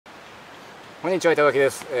こんにちは、板垣で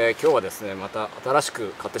す。今日はですね、また新しく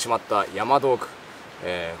買ってしまった山道具、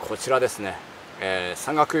こちらですね、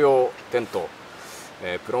山岳用テント、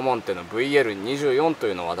プロモンテの VL24 と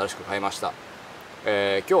いうのを新しく買いました。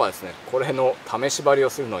今日はですね、これの試し張り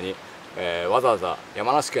をするのに、わざわざ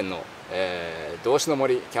山梨県の、道志の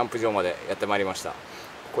森キャンプ場までやってまいりました。こ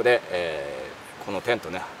こで、このテン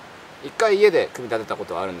トね、一回家で組み立てたこ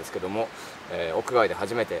とはあるんですけども、屋外で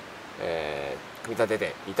初めて、組み立て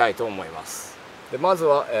てみたいと思います。でまず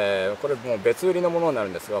は、これもう別売りのものになる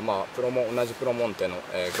んですが、同じプロモンテの、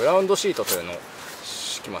グラウンドシートというのを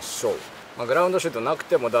敷きましょう。グラウンドシートなく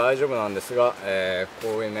ても大丈夫なんですが、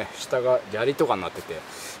こういうね、下が砂利とかになって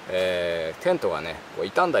て、テントがねこう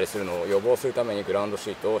傷んだりするのを予防するためにグラウンドシ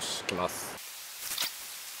ートを敷きます。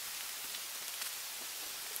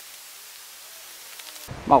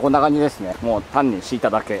こんな感じですね。もう単に敷いた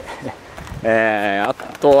だけあ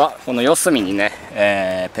とはこの四隅に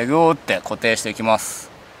ね、ペグを打って固定していきます。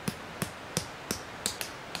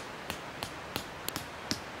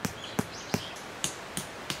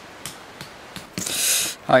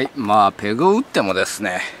はい、ペグを打ってもです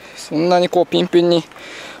ね、そんなにこうピンピンに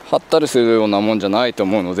貼ったりするようなもんじゃないと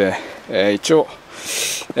思うので、一応、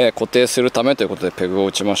固定するためということでペグを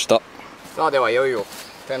打ちました。さあ、ではいよいよ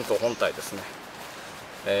テント本体ですね。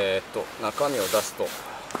中身を出すと、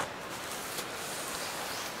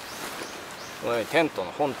このようにテント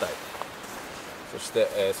の本体、そし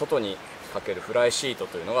て、外にかけるフライシート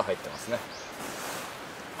というのが入ってますね。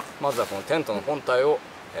まずはこのテントの本体を、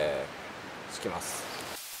敷きます。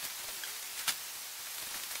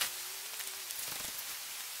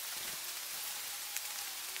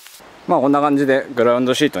こんな感じでグラウン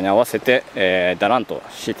ドシートに合わせて、だらんと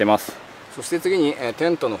敷いてます。そして次に、テ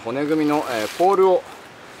ントの骨組みの、ポールを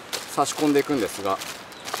差し込んでいくんですが、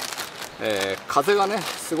風がね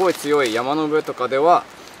すごい強い山の上とかでは、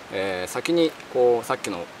先にこうさっ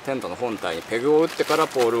きのテントの本体にペグを打ってから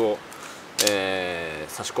ポールを、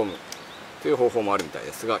差し込むという方法もあるみたい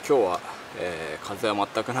ですが、今日は、風は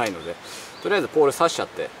全くないので、とりあえずポール差しちゃっ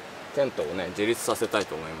てテントをね自立させたい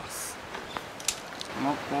と思います。こ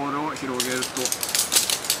のポールを広げるとこ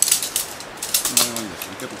のようにです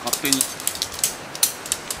ね、結構勝手にね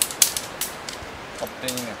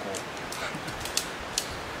こう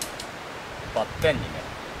バッテンにね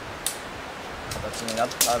形になる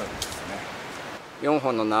んですよね。4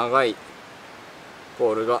本の長い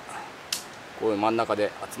ポールがこういう真ん中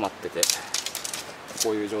で集まってて、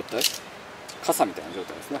こういう状態、傘みたいな状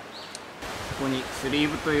態ですね。ここにスリー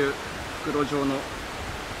ブという袋状の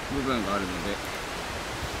部分があるので、こ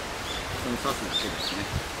こに刺すだけで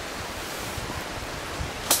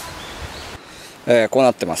すね。こう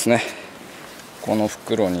なってますね。この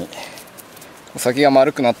袋に先が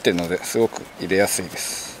丸くなっているのですごく入れやすいで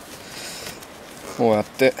す。こうやっ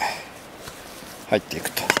て入っていく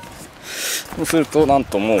と、そうするとなん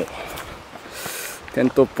ともうテン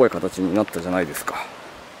トっぽい形になったじゃないですか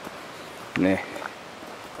ね。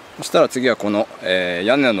そしたら次はこの、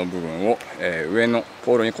屋根の部分を、上の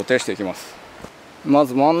ポールに固定していきます。ま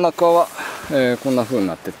ず真ん中は、こんな風に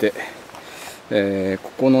なってて、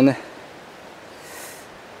ここのね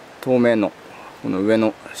透明のこの上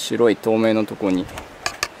の白い透明のところに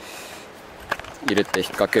入れて引っ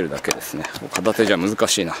掛けるだけですね。片手じゃ難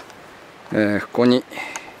しいな。ここにこ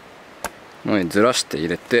のようにずらして入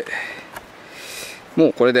れて、も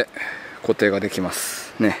うこれで固定ができま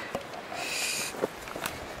すね。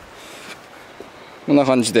こんな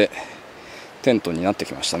感じでテントになって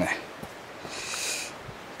きましたね。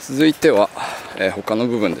続いては、他の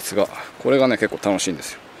部分ですが、これがね結構楽しいんで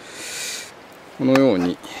すよ。このよう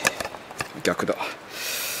に逆だ、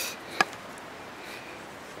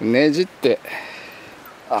ねじって、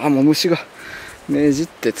もう虫がねじっ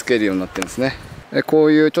てつけるようになってるんですね。こ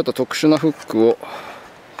ういうちょっと特殊なフックをこ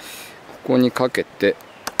こにかけて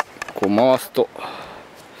こう回すと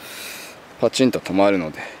パチンと止まるの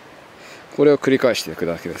で、これを繰り返していく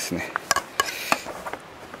だけですね。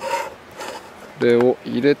これを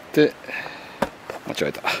入れて、間違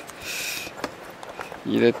えた、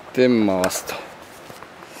入れて回すと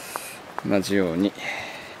同じように、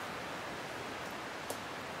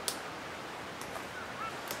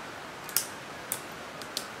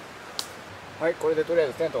はい、これでとりあえ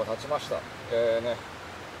ずテントが立ちました。こ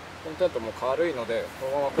のテントも軽いので、こ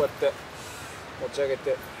のままこうやって持ち上げ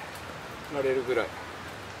てられるぐらい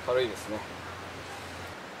軽いですね。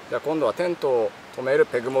じゃあ今度はテントを止める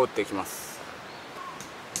ペグも打っていきます。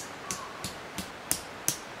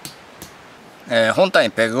本体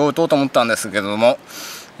にペグを打とうと思ったんですけども、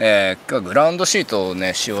グラウンドシートを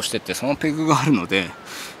ね使用してて、そのペグがあるので、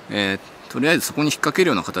とりあえずそこに引っ掛ける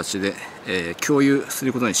ような形で、共有す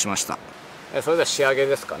ることにしました。それでは仕上げ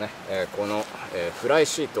ですかね。この、フライ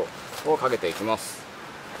シートをかけていきます。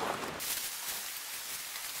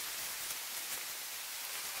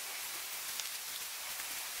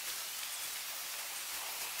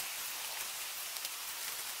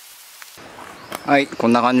はい、こ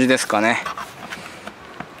んな感じですかね。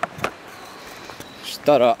そし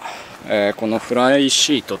たら、このフライ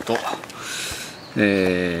シートと、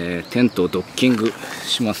テントをドッキング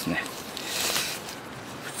しますね。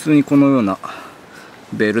普通にこのような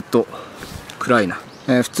ベルト、暗いな、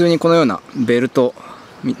普通にこのようなベルト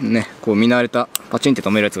ね、こう見慣れたパチンって止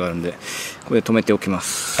めるやつがあるんで、これで止めておきま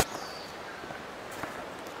す。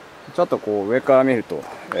ちょっとこう上から見ると、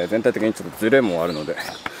全体的にちょっとズレもあるので、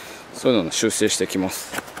そういうのを修正していきま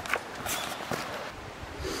す。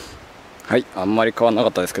はい、あんまり変わらなか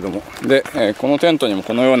ったですけども、で、このテントにも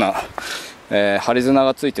このような、針綱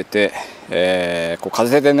がついてて、こう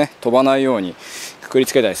風でね飛ばないようにくくり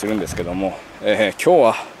つけたりするんですけども、今日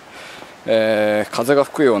は、風が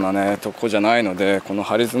吹くようなねとこじゃないので、この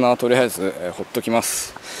針綱はとりあえず、ほっときま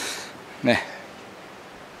すね。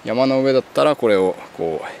山の上だったらこれを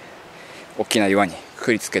こう大きな岩にく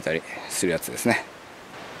くりつけたりするやつですね。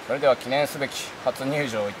それでは記念すべき初入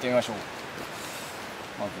場行ってみましょう。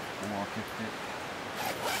まずここを開けて、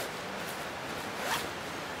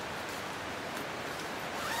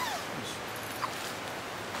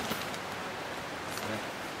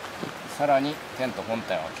さらにテント本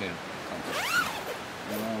体を開ける感じです。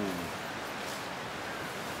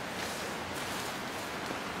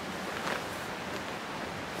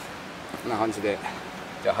こんな感じで、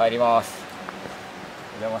じゃあ入ります。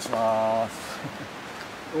お邪魔します。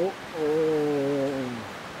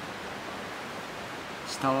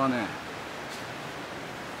下はね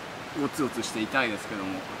ゴツゴツして痛いですけど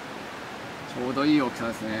も、ちょうどいい大きさ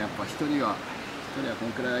ですね。やっぱ一人はこ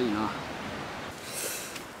のくらいがいいな。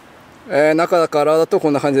中からだと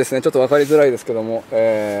こんな感じですね。ちょっと分かりづらいですけども、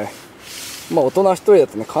まあ大人1人だ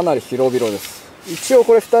とねかなり広々です。一応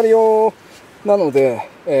これ2人用なので、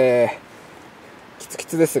キツキ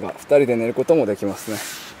ツですが2人で寝ることもできますね。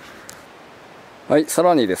はい、さ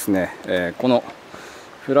らにですね、この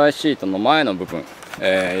フライシートの前の部分、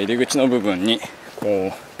入り口の部分に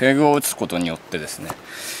こうペグを打つことによってですね、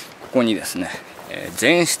ここにですね、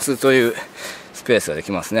前室というスペースがで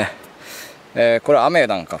きますね。これ雨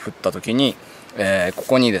なんか降った時に、こ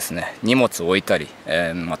こにですね荷物を置いたり、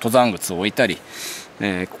登山靴を置いたり、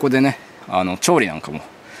ここでね調理なんかも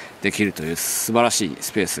できるという素晴らしい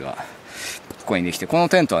スペースがここにできて、この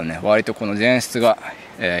テントはね割とこの前室が、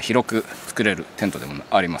広く作れるテントでも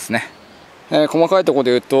ありますね。細かいところ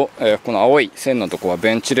で言うと、この青い線のところは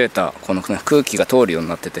ベンチレーター、この、空気が通るように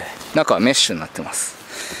なってて、中はメッシュになってます。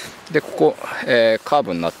でここ、カー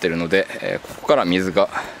ブになってるので、ここから水が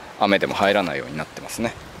雨でも入らないようになってます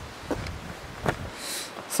ね。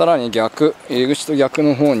さらに入り口と逆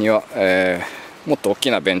の方には、もっと大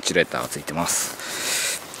きなベンチレーターがついてま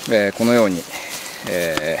す。このように、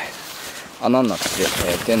穴になって、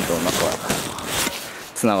テントの中は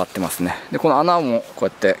つながってますね。でこの穴もこうや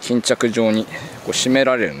って巾着状にこう閉め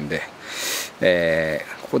られるんで、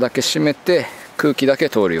ここだけ閉めて空気だけ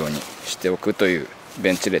通るようにしておくという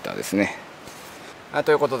ベンチレーターですね。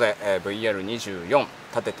ということで、VL24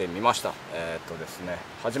 立ててみました。ですね、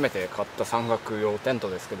初めて買った山岳用テン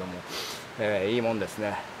トですけども、いいもんです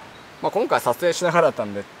ね。今回撮影しながらだった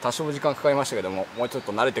んで多少時間かかりましたけども、もうちょっ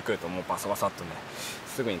と慣れてくるともうバサバサっとね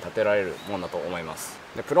すぐに立てられるもんだと思います。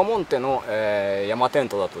でプロモンテの、山テン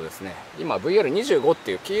トだとですね、今 VL25 っ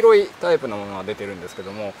ていう黄色いタイプのものが出てるんですけ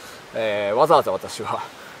ども、わざわざ私は、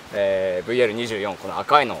VL24 この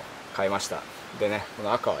赤いのを買いました。でね、こ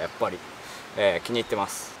の赤はやっぱり気に入ってま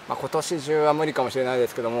す。今年中は無理かもしれないで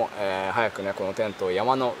すけども、早くねこのテントを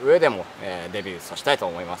山の上でも、デビューさせたいと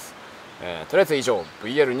思います。とりあえず以上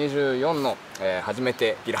VL24 の、初め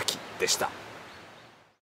て開きでした。